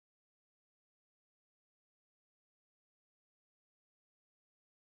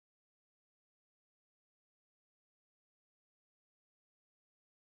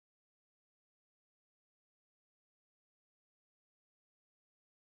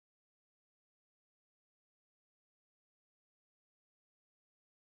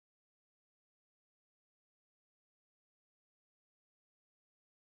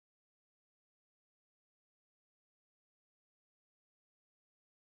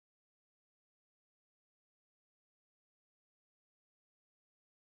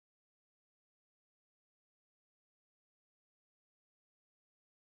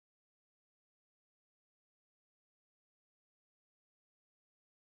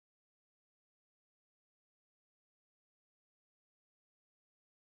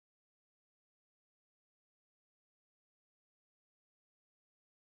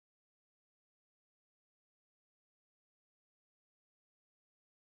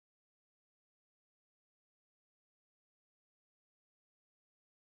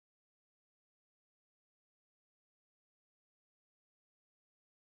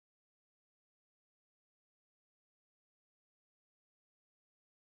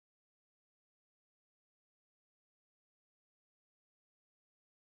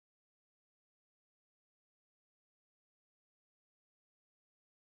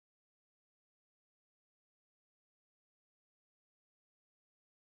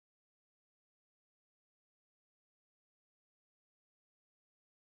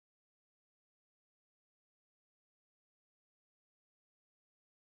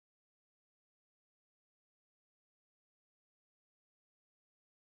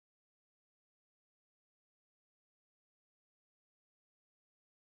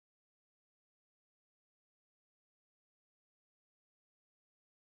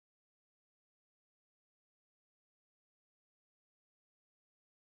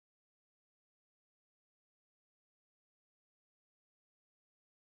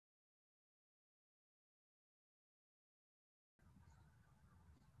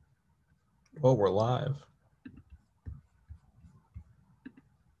Oh, we're live.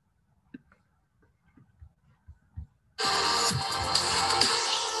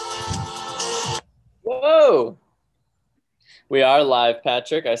 Whoa! We are live,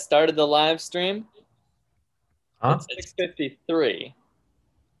 Patrick. I started the live stream at 6:53.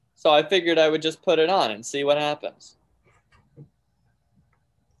 So I figured I would just put it on and see what happens.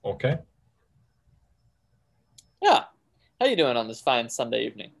 Okay. Yeah. How you doing on this fine Sunday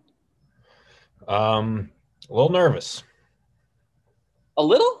evening? A little nervous. A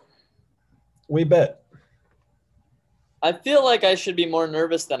little? We bet. I feel like I should be more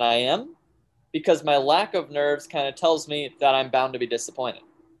nervous than I am because my lack of nerves kind of tells me that I'm bound to be disappointed.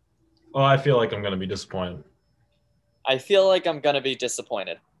 Oh, I feel like I'm going to be disappointed. I feel like I'm going to be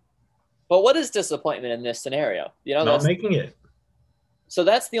disappointed. But what is disappointment in this scenario? Not making it. So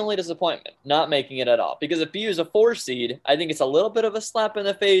that's the only disappointment, not making it at all. Because if BU is a 4 seed, I think it's a little bit of a slap in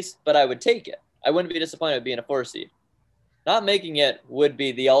the face, but I would take it. I wouldn't be disappointed with being a 4 seed. Not making it would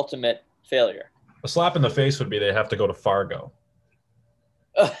be the ultimate failure. A slap in the face would be they have to go to Fargo.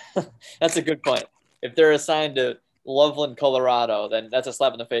 That's a good point. If they're assigned to Loveland, Colorado, then that's a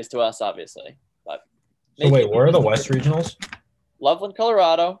slap in the face to us, obviously. But so wait, where are the West Regionals? Loveland,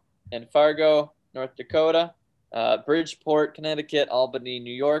 Colorado, and Fargo, North Dakota. Bridgeport, Connecticut, Albany,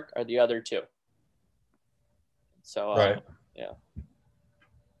 New York are the other two. So, right. Yeah.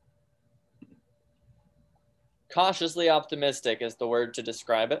 Cautiously optimistic is the word to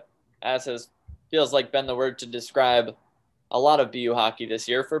describe it, as has feels like been the word to describe a lot of BU hockey this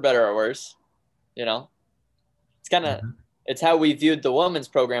year, for better or worse. It's kind of it's how we viewed the women's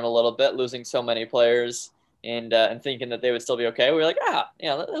program a little bit, losing so many players and thinking that they would still be okay. We were like,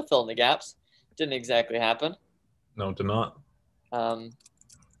 they'll fill in the gaps. Didn't exactly happen. No, it did not.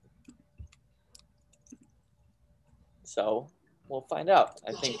 So we'll find out.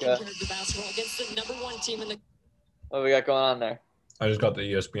 I think. What do we got going on there? I just got the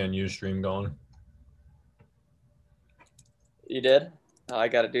ESPNU stream going. You did? Oh, I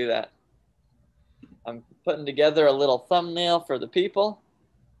got to do that. I'm putting together a little thumbnail for the people.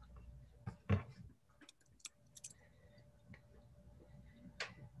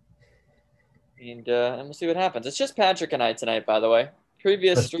 And we'll see what happens. It's just Patrick and I tonight, by the way.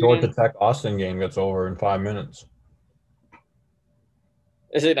 Previous stream. Georgia Tech Austin game gets over in 5 minutes.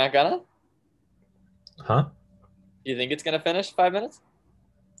 Is it not gonna? Huh? You think it's gonna finish 5 minutes?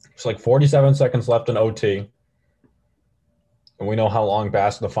 It's like 47 seconds left in OT. And we know how long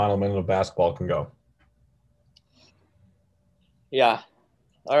the final minute of basketball can go. Yeah.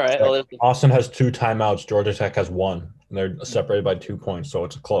 All right. Well, Austin has 2 timeouts. Georgia Tech has 1. And they're separated by 2 points, so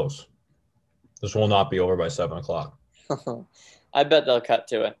it's close. This will not be over by 7 o'clock. I bet they'll cut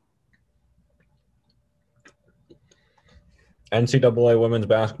to it. NCAA women's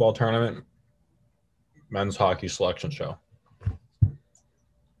basketball tournament, men's hockey selection show.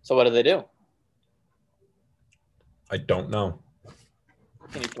 So what do they do? I don't know.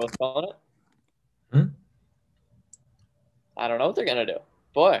 Can you postpone it? Hmm? I don't know what they're going to do.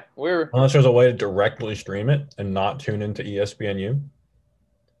 Boy, Unless there's a way to directly stream it and not tune into ESPNU.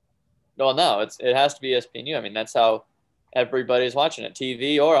 Well, no, it has to be ESPNU. I mean, that's how everybody's watching it,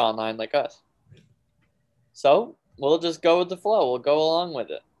 TV or online like us. So we'll just go with the flow. We'll go along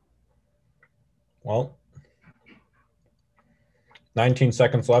with it. Well, 19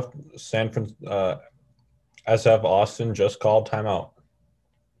 seconds left. SF Austin just called timeout.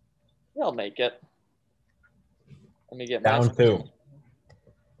 They'll make it. Let me get down 2.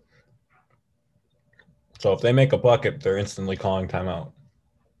 So if they make a bucket, they're instantly calling timeout.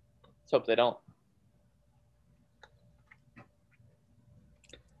 Let's hope they don't.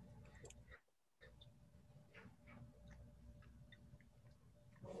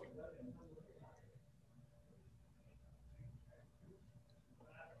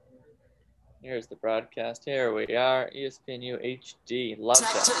 Here's the broadcast. Here we are, ESPNU HD. Love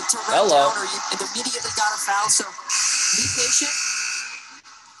that. Hello. It immediately got a foul, so be patient.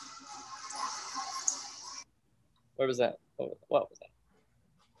 What was that? What was that?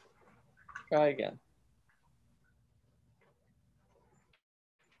 Try again.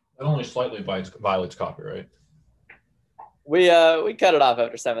 That only slightly violates copyright. We cut it off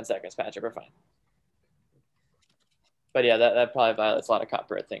after 7 seconds, Patrick. We're fine. But yeah, that probably violates a lot of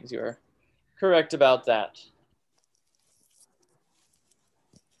copyright things. You were correct about that.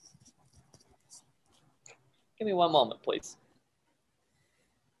 Give me one moment, please.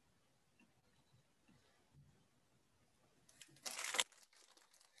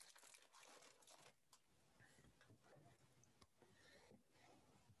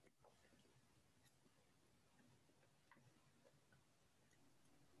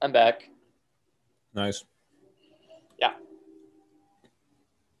 I'm back. Nice. Yeah.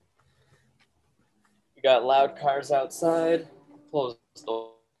 We got loud cars outside. Close the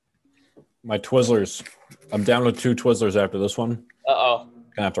door. My Twizzlers. I'm down with 2 Twizzlers after this one. Uh-oh.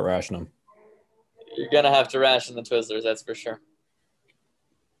 Gonna have to ration them. You're going to have to ration the Twizzlers, that's for sure.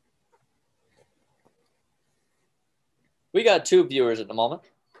 We got 2 viewers at the moment.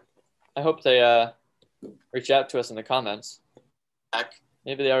 I hope they reach out to us in the comments.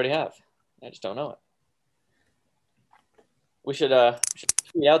 Maybe they already have. I just don't know it. We should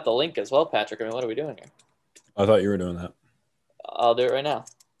tweet out the link as well, Patrick. I mean, what are we doing here? I thought you were doing that. I'll do it right now.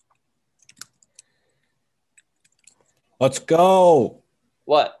 Let's go.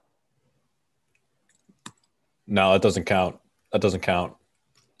 What? No, that doesn't count. That doesn't count.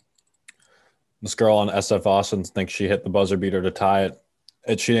 This girl on SF Austin thinks she hit the buzzer beater to tie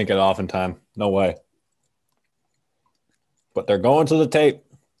it. She didn't get off in time. No way. But they're going to the tape.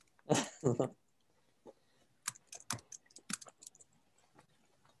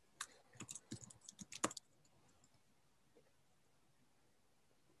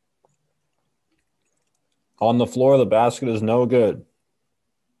 On the floor, the basket is no good.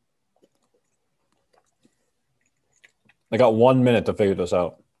 I got 1 minute to figure this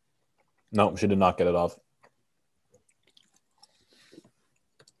out. No, she did not get it off.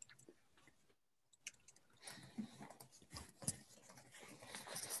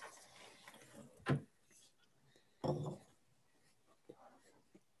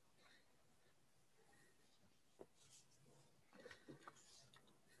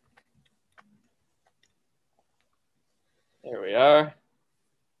 There we are.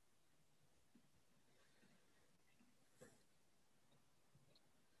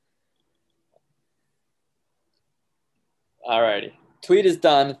 Alrighty. Tweet is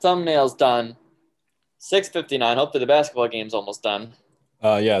done. Thumbnail's done. 6:59. Hopefully the basketball game's almost done.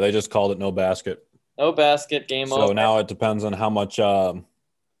 Yeah, they just called it no basket. No basket. Game over. So now it depends on how much, I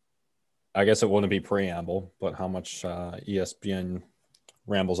guess it wouldn't be preamble, but how much ESPN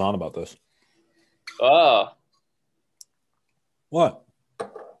rambles on about this. Oh. What?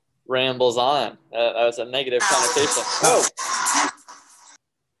 Rambles on. That was a negative connotation. Oh.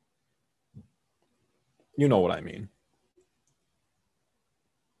 You know what I mean.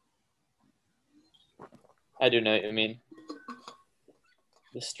 I do know what you mean.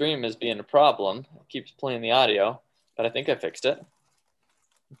 The stream is being a problem. It keeps playing the audio, but I think I fixed it.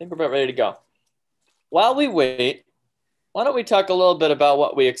 I think we're about ready to go. While we wait, why don't we talk a little bit about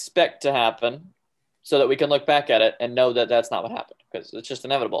what we expect to happen so that we can look back at it and know that that's not what happened, because it's just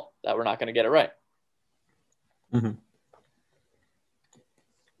inevitable that we're not going to get it right. Mm-hmm.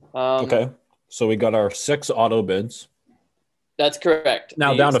 Okay. So we got our 6 auto bids. That's correct.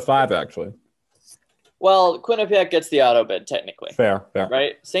 Now down to 5, actually. Well, Quinnipiac gets the auto bid, technically. Fair.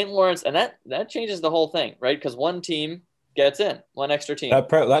 Right? St. Lawrence, and that changes the whole thing, right? Because one team gets in, one extra team.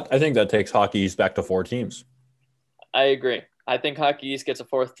 That I think that takes Hockey East back to 4 teams. I agree. I think Hockey East gets a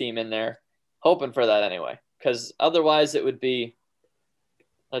 4th team in there, hoping for that anyway. Because otherwise it would be,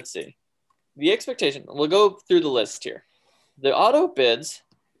 let's see. The expectation, we'll go through the list here. The auto bids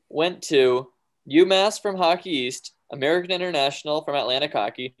went to UMass from Hockey East, American International from Atlantic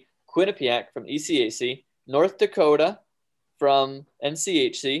Hockey, Quinnipiac from ECAC, North Dakota from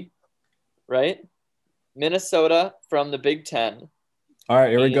NCHC, right? Minnesota from the Big Ten. All right,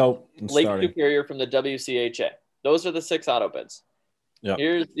 here we go. Lake Superior from the WCHA. Those are the 6 auto bids. Yep.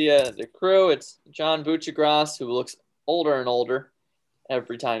 Here's the crew. It's John Buccigross, who looks older and older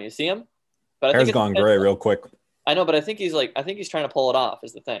every time you see him. But I think hair's gone gray real quick. I know, but I think he's trying to pull it off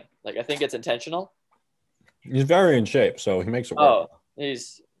is the thing. Like, I think it's intentional. He's very in shape, so he makes it work. Oh,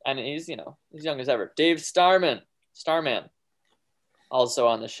 he's young as ever. Dave Starman, also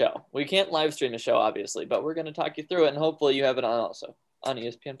on the show. We can't live stream the show, obviously, but we're going to talk you through it, and hopefully you have it on also on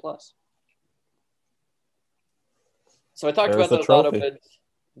ESPN Plus. So I talked about those auto bids.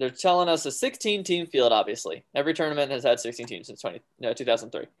 They're telling us a 16-team field, obviously. Every tournament has had 16 teams since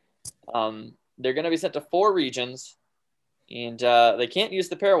 2003. They're going to be sent to 4 regions, and they can't use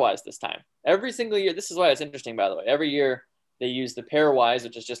the pairwise this time. Every single year, this is why it's interesting, by the way. Every year they use the pairwise,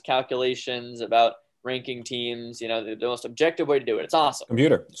 which is just calculations about ranking teams, the most objective way to do it. It's awesome.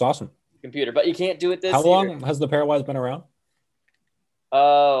 Computer. It's awesome. Computer. But you can't do it this year. How long has the pairwise been around?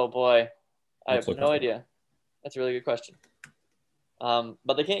 Oh, boy. I have no idea. That's a really good question.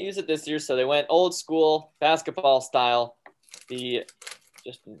 But they can't use it this year, so they went old school basketball style. The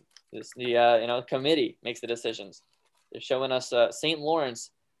committee makes the decisions. They're showing us St. Lawrence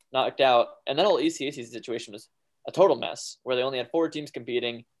knocked out, and that whole ECAC situation was a total mess where they only had 4 teams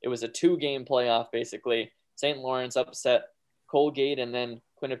competing. It was a 2-game playoff, basically. St. Lawrence upset Colgate and then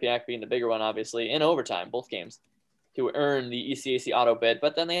Quinnipiac being the bigger one, obviously, in overtime, both games, to earn the ECAC auto bid.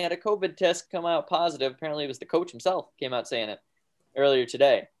 But then they had a COVID test come out positive. Apparently, it was the coach himself came out saying it earlier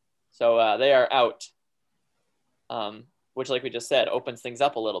today. So they are out, which, like we just said, opens things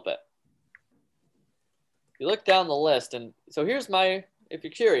up a little bit. You look down the list, and so here's my, if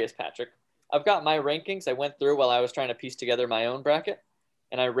you're curious, Patrick, I've got my rankings I went through while I was trying to piece together my own bracket,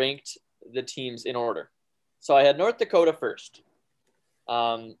 and I ranked the teams in order. So I had North Dakota first.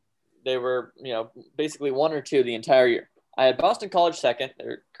 They were, basically 1 or 2 the entire year. I had Boston College second,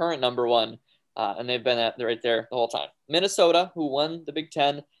 their current number 1, and they've been right there the whole time. Minnesota, who won the Big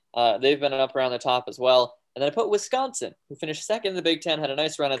Ten, they've been up around the top as well. And then I put Wisconsin, who finished second in the Big Ten, had a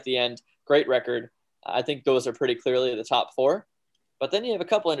nice run at the end, great record. I think those are pretty clearly the top 4. But then you have a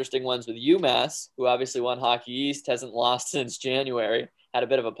couple interesting ones with UMass, who obviously won Hockey East, hasn't lost since January, had a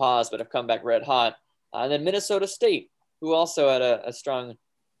bit of a pause, but have come back red hot. And then Minnesota State, who also had a strong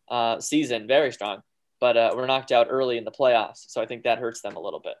season, very strong, but were knocked out early in the playoffs. So I think that hurts them a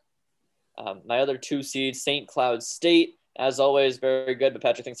little bit. My other 2 seeds, St. Cloud State, as always, very good, but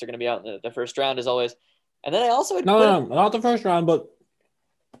Patrick thinks they're going to be out in the first round as always. And then I also had no, not the first round, but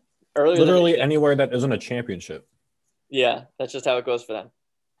earlier literally anywhere that isn't a championship. Yeah, that's just how it goes for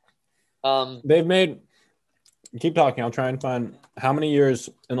them. They've made – keep talking. I'll try and find how many years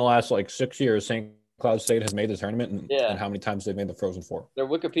in the last, 6 years St. Cloud State has made the tournament and how many times they've made the Frozen Four. Their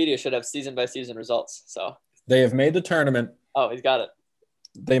Wikipedia should have season-by-season results. So they have made the tournament. Oh, he's got it.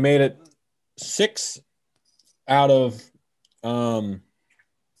 They made it 6 out of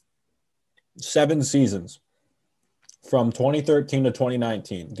 7 seasons from 2013 to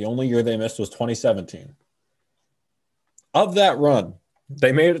 2019. The only year they missed was 2017. Of that run,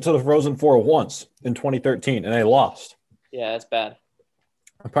 they made it to the Frozen Four once in 2013, and they lost. Yeah, that's bad.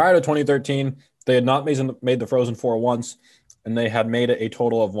 Prior to 2013, they had not made the Frozen Four once, and they had made it a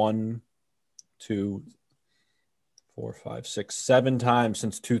total of 1, 2, 4, 5, 6, 7 times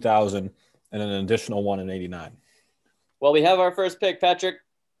since 2000, and an additional 1 in 89. Well, we have our first pick, Patrick.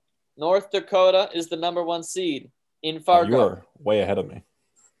 North Dakota is the number 1 seed in Fargo. You're way ahead of me.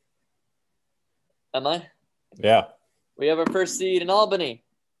 Am I? Yeah. We have our first seed in Albany.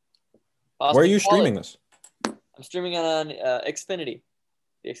 Boston Where are you streaming this? I'm streaming it on Xfinity,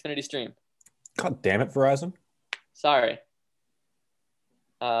 the Xfinity stream. God damn it, Verizon. Sorry.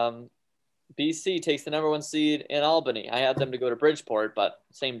 BC takes the number 1 seed in Albany. I had them to go to Bridgeport, but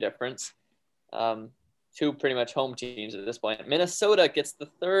same difference. 2 pretty much home teams at this point. Minnesota gets the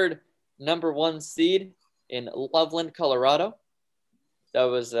 3rd number 1 seed in Loveland, Colorado. That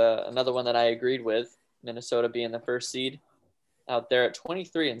was another one that I agreed with. Minnesota being the first seed out there at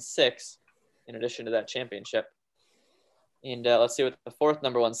 23-6 in addition to that championship. And let's see what the 4th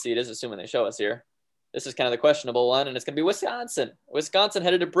number 1 seed is, assuming they show us here. This is kind of the questionable one, and it's going to be Wisconsin. Wisconsin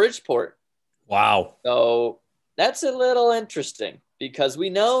headed to Bridgeport. Wow. So that's a little interesting because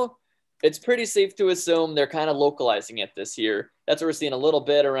we know it's pretty safe to assume they're kind of localizing it this year. That's what we're seeing a little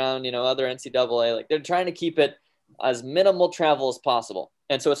bit around, other NCAA. Like they're trying to keep it as minimal travel as possible.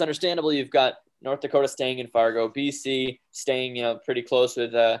 And so it's understandable you've got North Dakota staying in Fargo, BC staying, pretty close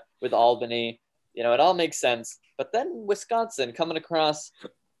with Albany. It all makes sense. But then Wisconsin coming across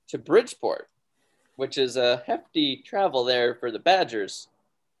to Bridgeport, which is a hefty travel there for the Badgers.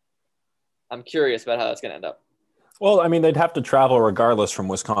 I'm curious about how that's going to end up. Well, I mean, they'd have to travel regardless from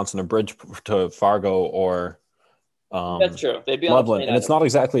Wisconsin to Fargo or that's true. They'd be on Loveland, and it's not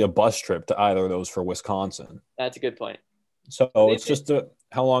exactly a bus trip to either of those for Wisconsin. That's a good point. So it's just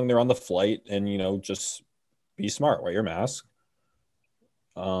how long they're on the flight, and just be smart, wear your mask.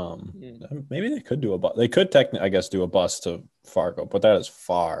 Maybe they could do a bus. They could technically, I guess, do a bus to Fargo, but that is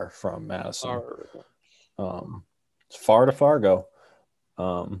far from Madison. It's far to Fargo.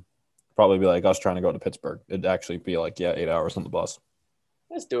 Probably be like us trying to go to Pittsburgh. It'd actually be 8 hours on the bus.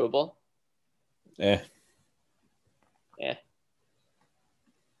 That's doable. Yeah.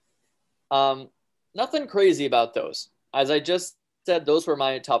 Nothing crazy about those. As I just said, those were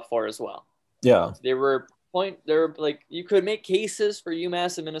my top 4 as well. Yeah. You could make cases for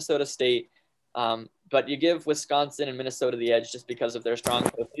UMass and Minnesota State, but you give Wisconsin and Minnesota the edge just because of their strong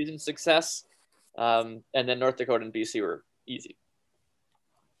postseason success. And then North Dakota and BC were easy.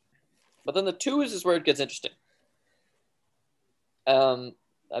 But then the 2s is where it gets interesting.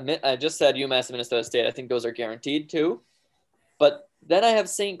 I just said UMass and Minnesota State. I think those are guaranteed too. But then I have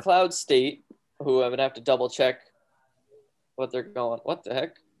St. Cloud State, who I would have to double check what they're going. What the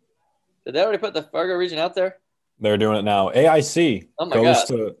heck? Did they already put the Fargo region out there? They're doing it now. AIC goes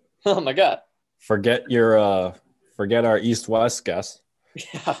to. Oh my God! Forget our East-West guess.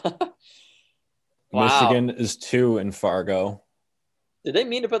 Yeah. Michigan is 2 in Fargo. Did they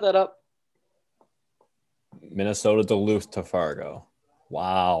mean to put that up? Minnesota Duluth to Fargo.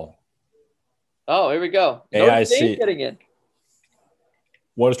 Wow. Oh, here we go. Notre AIC. Dame getting in.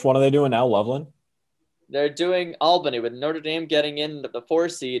 Which one are they doing now, Loveland? They're doing Albany with Notre Dame getting in the 4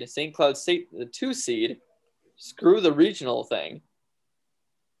 seed, St. Cloud State the 2 seed. Screw the regional thing.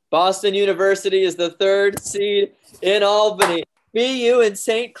 Boston University is the 3rd seed in Albany. BU and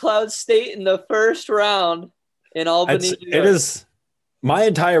St. Cloud State in the first round in Albany. It is. My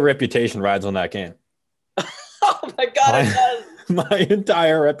entire reputation rides on that game. Oh my God, it does. My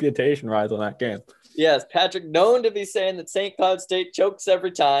entire reputation rides on that game. Yes, Patrick known to be saying that St. Cloud State chokes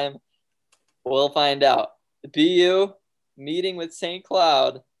every time. We'll find out. The BU meeting with St.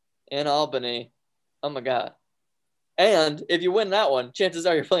 Cloud in Albany. Oh my God. And if you win that one, chances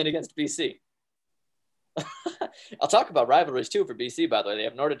are you're playing against BC. I'll talk about rivalries too for BC, by the way. They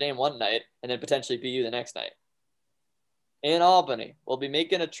have Notre Dame one night and then potentially BU the next night. In Albany. We'll be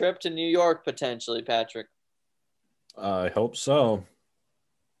making a trip to New York potentially, Patrick. I hope so.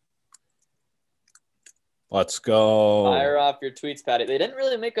 Let's go. Fire off your tweets, Patty. They didn't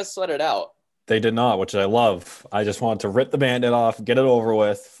really make us sweat it out. They did not, which I love. I just want to rip the Band-Aid off, get it over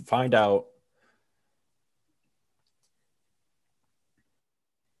with, find out.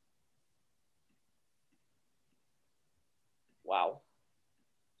 Wow.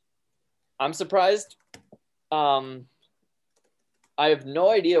 I'm surprised. I have no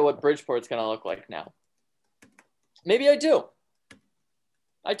idea what Bridgeport's going to look like now. Maybe I do.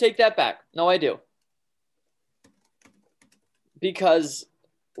 I take that back. No, I do. Because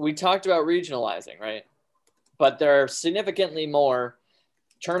we talked about regionalizing, right? But there are significantly more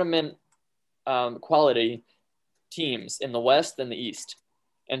tournament quality teams in the West than the East.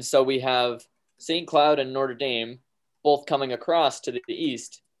 And so we have St. Cloud and Notre Dame both coming across to the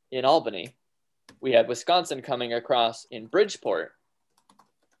East in Albany. We have Wisconsin coming across in Bridgeport.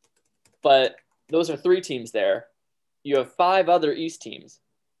 But those are 3 teams there. You have 5 other East teams,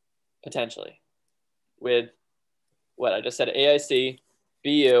 potentially, with what I just said, AIC,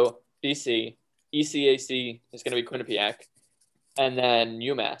 BU, BC, ECAC is going to be Quinnipiac, and then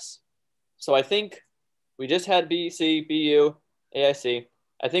UMass. So I think we just had BC, BU, AIC.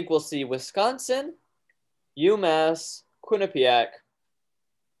 I think we'll see Wisconsin, UMass, Quinnipiac.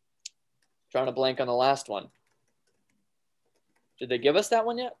 Trying to blank on the last one. Did they give us that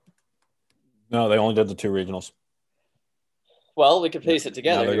one yet? No, they only did the 2 regionals. Well, we could piece it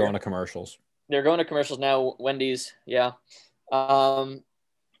together. Now they're going to commercials. They're going to commercials now. Wendy's, yeah.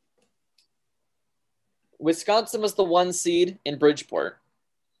 Wisconsin was the 1 seed in Bridgeport.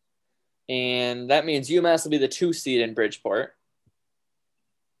 And that means UMass will be the 2 seed in Bridgeport.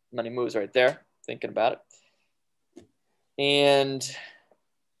 Money moves right there, thinking about it. And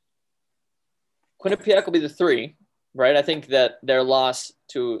Quinnipiac will be the 3, right? I think that their loss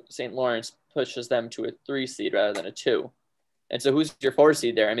to St. Lawrence pushes them to a 3 seed rather than a 2. And so who's your 4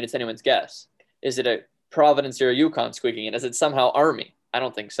 seed there? I mean, it's anyone's guess. Is it a Providence or a UConn squeaking in? Is it somehow Army? I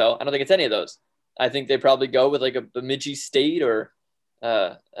don't think so. I don't think it's any of those. I think they probably go with like a Bemidji State or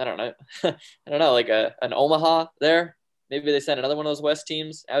I don't know. I don't know, like an Omaha there. Maybe they send another one of those West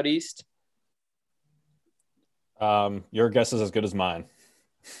teams out east. Your guess is as good as mine.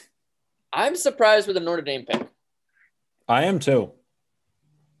 I'm surprised with the Notre Dame pick. I am too.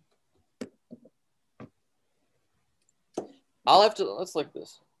 Let's look at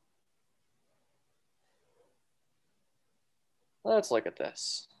this. Let's look at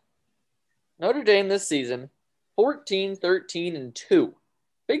this. Notre Dame this season, 14, 13, and 2.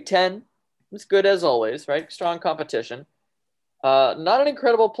 Big Ten, it's good as always, right? Strong competition. Not an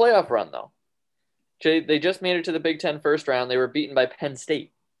incredible playoff run, though. They just made it to the Big Ten first round. They were beaten by Penn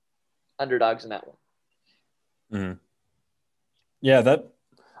State. Underdogs in that one. Mm-hmm. Yeah,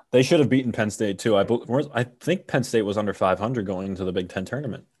 they should have beaten Penn State, too. I think Penn State was under 500 going into the Big Ten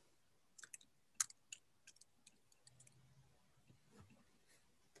tournament.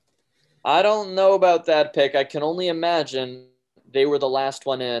 I don't know about that pick. I can only imagine they were the last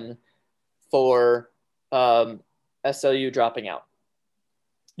one in for SLU dropping out.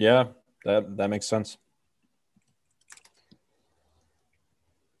 Yeah, that makes sense.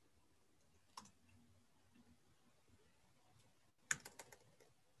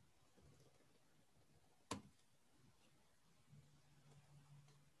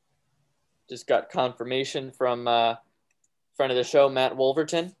 Just got confirmation from friend of the show, Matt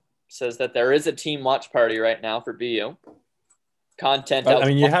Wolverton. Says that there is a team watch party right now for BU. Content. I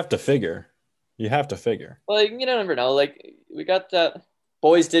mean, you have to figure. Well, you never know. Like, we got that.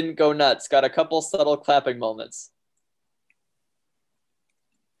 Boys didn't go nuts. Got a couple subtle clapping moments.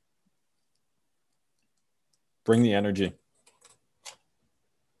 Bring the energy.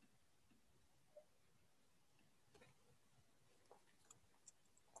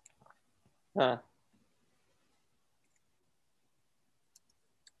 Huh.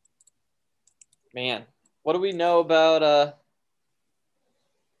 Man, what do we know about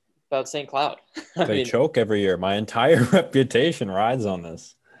St. Cloud? They choke every year. My entire reputation rides on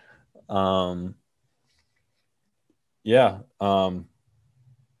this. Yeah. Oh,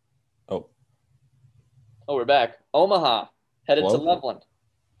 we're back. Omaha headed to Hello? Loveland.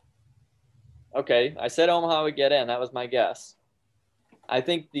 Okay, I said Omaha would get in. That was my guess. I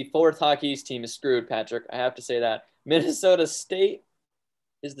think the fourth Hockey East team is screwed, Patrick. I have to say that. Minnesota State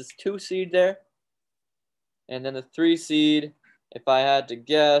is this 2 seed there. And then the 3 seed, if I had to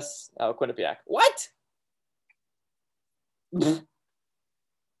guess, Quinnipiac. What?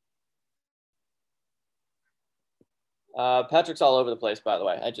 Patrick's all over the place, by the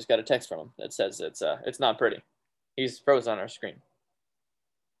way. I just got a text from him that says it's not pretty. He's frozen on our screen.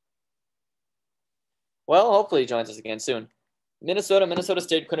 Well, hopefully he joins us again soon. Minnesota, Minnesota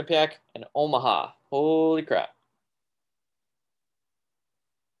State, Quinnipiac, and Omaha. Holy crap.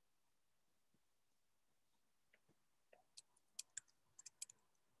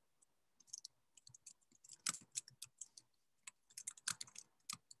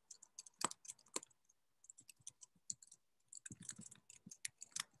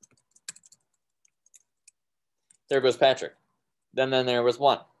 There goes Patrick. Then there was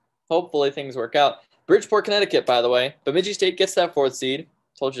one. Hopefully things work out. Bridgeport, Connecticut, by the way. Bemidji State gets that 4th seed.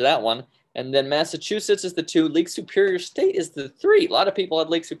 Told you that one. And then Massachusetts is the 2. Lake Superior State is the 3. A lot of people had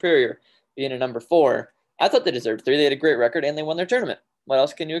Lake Superior being a number 4. I thought they deserved 3. They had a great record, and they won their tournament. What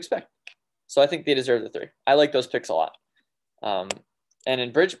else can you expect? So I think they deserve the 3. I like those picks a lot. And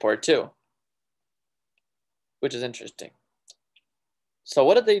in Bridgeport, too, which is interesting. So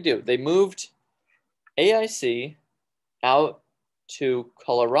what did they do? They moved AIC out to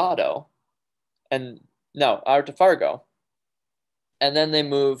Colorado, out to Fargo, and then they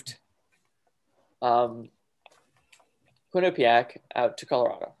moved Quinnipiac out to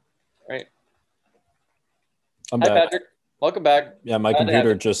Colorado, right? I'm Hi, back. Patrick. Welcome back. Yeah, my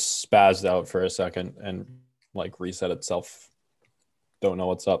computer just spazzed out for a second and reset itself. Don't know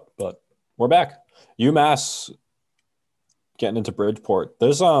what's up, but we're back. UMass getting into Bridgeport.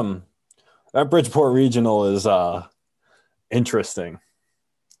 There's that Bridgeport regional is interesting.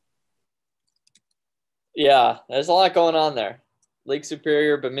 Yeah, there's a lot going on there. Lake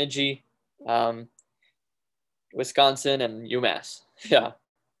Superior, Bemidji, Wisconsin, and UMass. Yeah.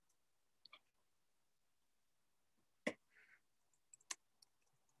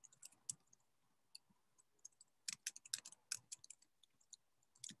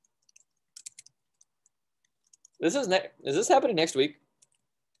 Is this happening next week?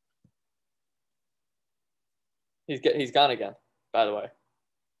 He's gone again, by the way.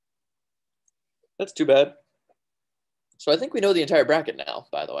 That's too bad. So I think we know the entire bracket now,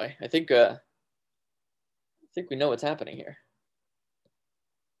 by the way. I think we know what's happening here.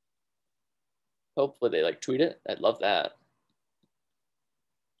 Hopefully they tweet it. I'd love that.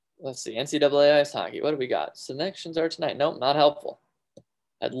 Let's see. NCAA ice hockey. What do we got? Selections are tonight. Nope, not helpful.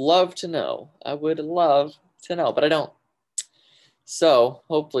 I'd love to know. I would love to know, but I don't. So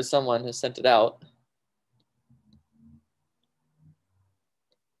hopefully someone has sent it out.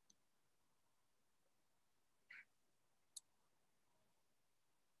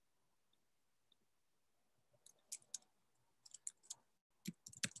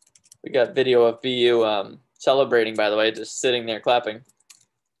 We got video of VU celebrating, by the way, just sitting there clapping.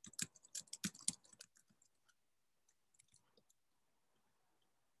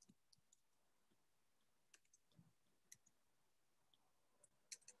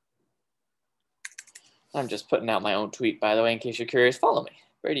 I'm just putting out my own tweet, by the way, in case you're curious. Follow me,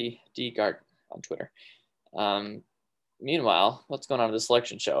 Brady D. Gart on Twitter. Meanwhile, what's going on with the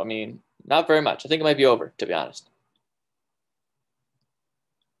selection show? I mean, not very much. I think it might be over, to be honest.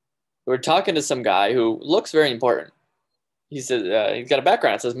 We're talking to some guy who looks very important. He says he's got a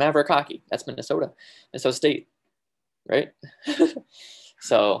background. It says Maverick Hockey. That's Minnesota State, right?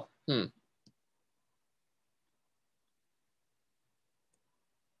 So,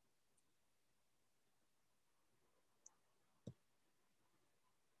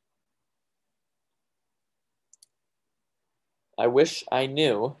 I wish I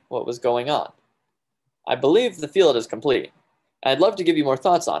knew what was going on. I believe the field is complete. I'd love to give you more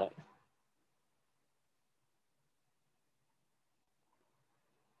thoughts on it.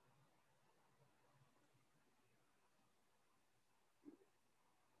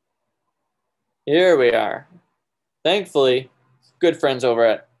 Here we are. Thankfully, good friends over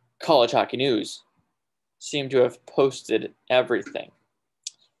at College Hockey News seem to have posted everything.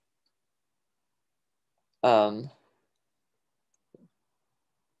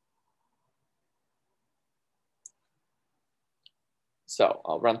 So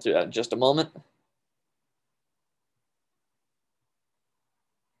I'll run through that in just a moment.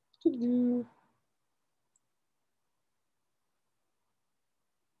 We're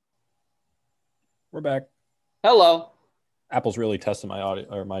back. Hello. Apple's really testing my audio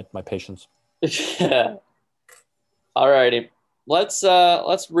or my patience. Yeah. All righty. Let's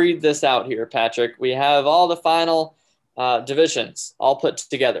read this out here, Patrick. We have all the final divisions all put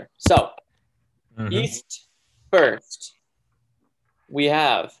together. So East first. We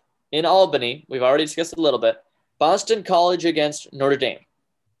have in Albany, we've already discussed a little bit, Boston College against Notre Dame.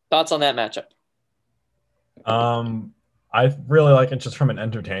 Thoughts on that matchup? I really like it just from an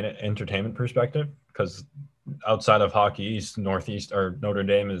entertainment perspective because outside of Hockey East, Northeast or Notre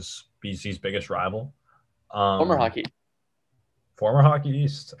Dame is BC's biggest rival. Former Hockey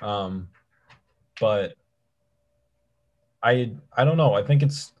East. But I don't know. I think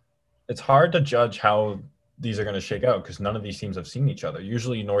it's hard to judge how these are going to shake out because none of these teams have seen each other.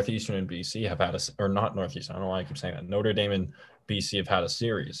 Usually Northeastern and BC have had or not Northeastern. I don't know why I keep saying that. Notre Dame and BC have had a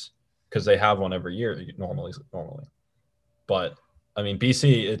series because they have one every year normally. But I mean,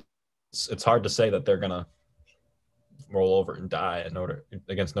 BC, it's hard to say that they're going to roll over and die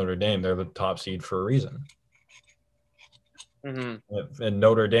against Notre Dame. They're the top seed for a reason. Mm-hmm. And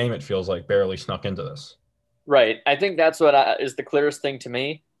Notre Dame, it feels like, barely snuck into this. Right. I think that's what is the clearest thing to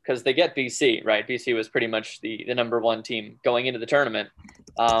me because they get BC, right? BC was pretty much the number one team going into the tournament.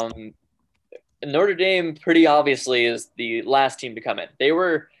 Notre Dame pretty obviously is the last team to come in. They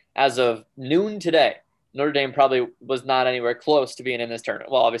were, as of noon today, Notre Dame probably was not anywhere close to being in this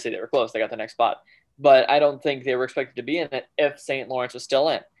tournament. Well, obviously they were close. They got the next spot. But I don't think they were expected to be in it if St. Lawrence was still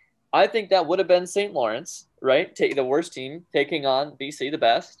in. I think that would have been St. Lawrence, right? The worst team taking on BC, the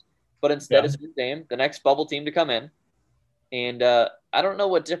best. But instead it's Notre Dame, the next bubble team to come in. And I don't know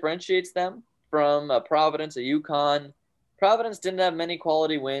what differentiates them from Providence, a UConn. Providence didn't have many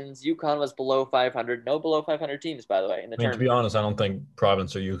quality wins. UConn was below 500. No below 500 teams, by the way, in the tournament. To be honest, I don't think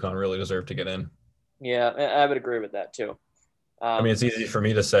Providence or UConn really deserve to get in. Yeah, I would agree with that too. I mean, it's easy for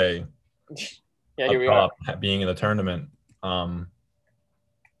me to say. Yeah, here we are. Being in the tournament,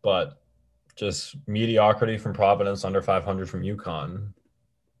 but just mediocrity from Providence, under 500 from UConn.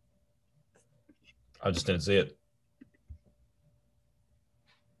 I just didn't see it.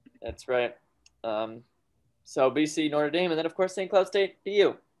 That's right. So BC, Notre Dame, and then of course St. Cloud State,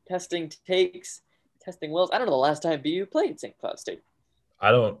 BU. Testing takes, testing wills. I don't know the last time BU played St. Cloud State.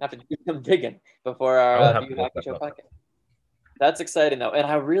 I don't. Have to do some digging before our BU Hockey Show podcast. That's exciting though, and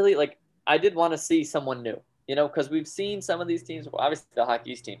I really I did want to see someone new. Because we've seen some of these teams, obviously the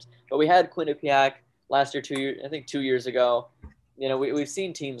Hockey East teams, but we had Quinnipiac last year, 2 years ago. We've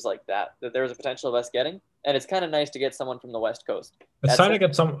seen teams like that there was a potential of us getting, and it's kind of nice to get someone from the West Coast. It's time to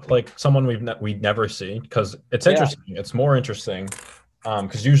get someone we'd never see because it's interesting. Yeah. It's more interesting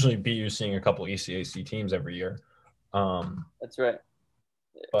because usually BU's seeing a couple ECAC teams every year. That's right.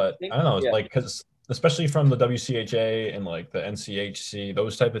 But I don't know, because especially from the WCHA and the NCHC,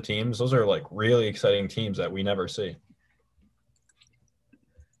 those type of teams, those are really exciting teams that we never see.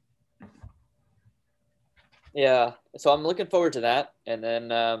 Yeah, so I'm looking forward to that. And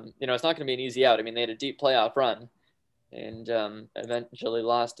then, it's not going to be an easy out. I mean, they had a deep playoff run and eventually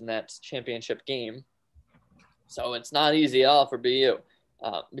lost in that championship game. So it's not easy at all for BU.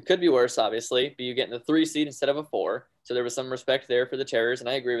 It could be worse, obviously. BU getting the 3 seed instead of a 4. So there was some respect there for the Terrors, and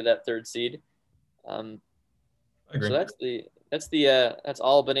I agree with that 3rd seed. I agree. So that's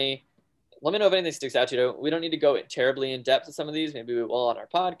Albany. Let me know if anything sticks out to you. We don't need to go terribly in depth with some of these. Maybe we will on our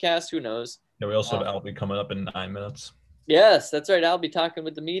podcast. Who knows? Yeah, we also have Albany coming up in 9 minutes. Yes, that's right. I'll be talking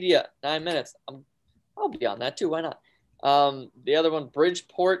with the media. 9 minutes. I'll be on that too. Why not? The other one,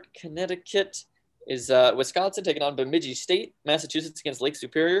 Bridgeport, Connecticut, is Wisconsin taking on Bemidji State. Massachusetts against Lake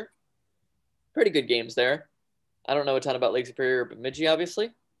Superior. Pretty good games there. I don't know a ton about Lake Superior or Bemidji,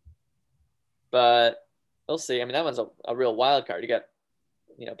 obviously. But we'll see. I mean, that one's a real wild card. You got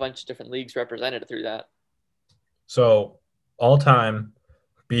a bunch of different leagues represented through that. So all time,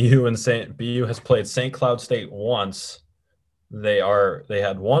 BU has played St. Cloud State once. They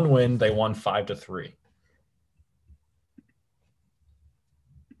had one win. They won 5-3.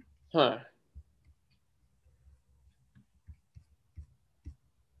 Huh.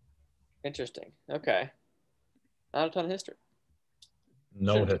 Interesting. Okay. Not a ton of history.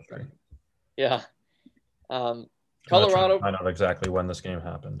 No history. Yeah. Colorado. Find out exactly when this game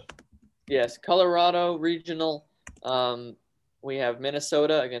happened. Yes, Colorado regional. We have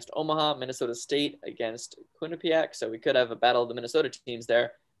Minnesota against Omaha, Minnesota State against Quinnipiac. So we could have a battle of the Minnesota teams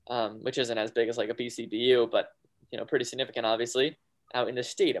there, which isn't as big as a BCBU, but pretty significant, obviously, out in the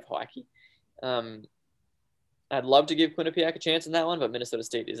state of hockey. I'd love to give Quinnipiac a chance in that one, but Minnesota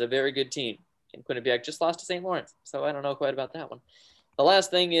State is a very good team. And Quinnipiac just lost to St. Lawrence, so I don't know quite about that one. The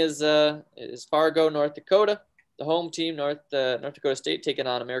last thing is Fargo, North Dakota. The home team, North Dakota State, taking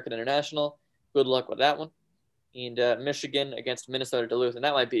on American International. Good luck with that one. And Michigan against Minnesota Duluth, and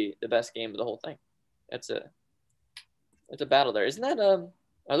that might be the best game of the whole thing. It's a battle there. Isn't that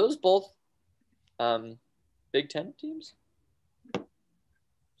are those both Big Ten teams?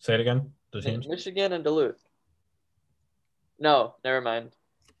 Say it again. The teams. Michigan and Duluth. No, never mind.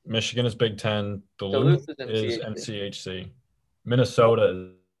 Michigan is Big Ten. Duluth is NCHC.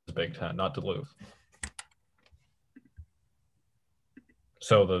 Minnesota is Big Ten, not Duluth.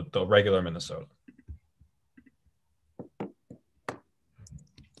 So the regular Minnesota.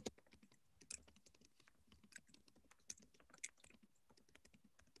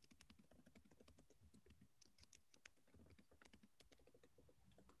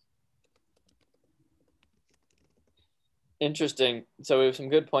 Interesting. So we have some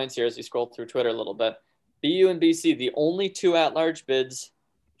good points here as we scroll through Twitter a little bit. BU and BC, the only two at-large bids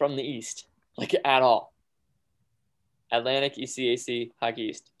from the East, like at all. Atlantic, ECAC, Hockey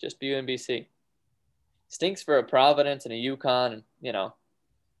East, just BU and BC. Stinks for a Providence and a UConn,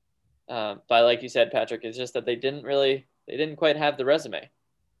 and but like you said, Patrick, it's just that they didn't quite have the resume.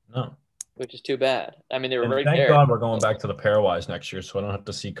 No. Which is too bad. I mean, they were right thank there. Thank God we're going back to the pairwise next year, so I don't have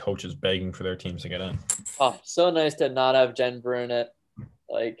to see coaches begging for their teams to get in. Oh, so nice to not have Denver in it.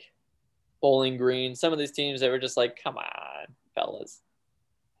 Like Bowling Green. Some of these teams that were just like, come on, fellas.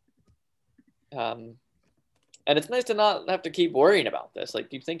 And it's nice to not have to keep worrying about this, like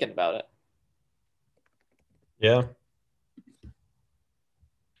keep thinking about it. Yeah.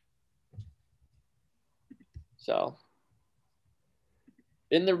 So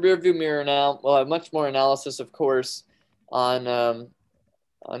in the rearview mirror now, we'll have much more analysis, of course, on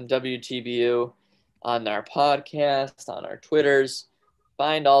WTBU, on our podcast, on our Twitters.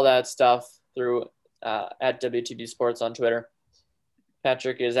 Find all that stuff through at WTB Sports on Twitter.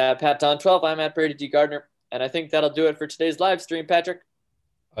 Patrick is at PatDon12. I'm at Brady D. Gardner. And I think that'll do it for today's live stream, Patrick.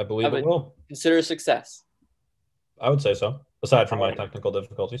 I believe it will. Consider a success. I would say so, aside from my technical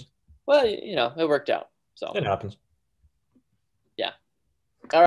difficulties. Well, it worked out. So it happens.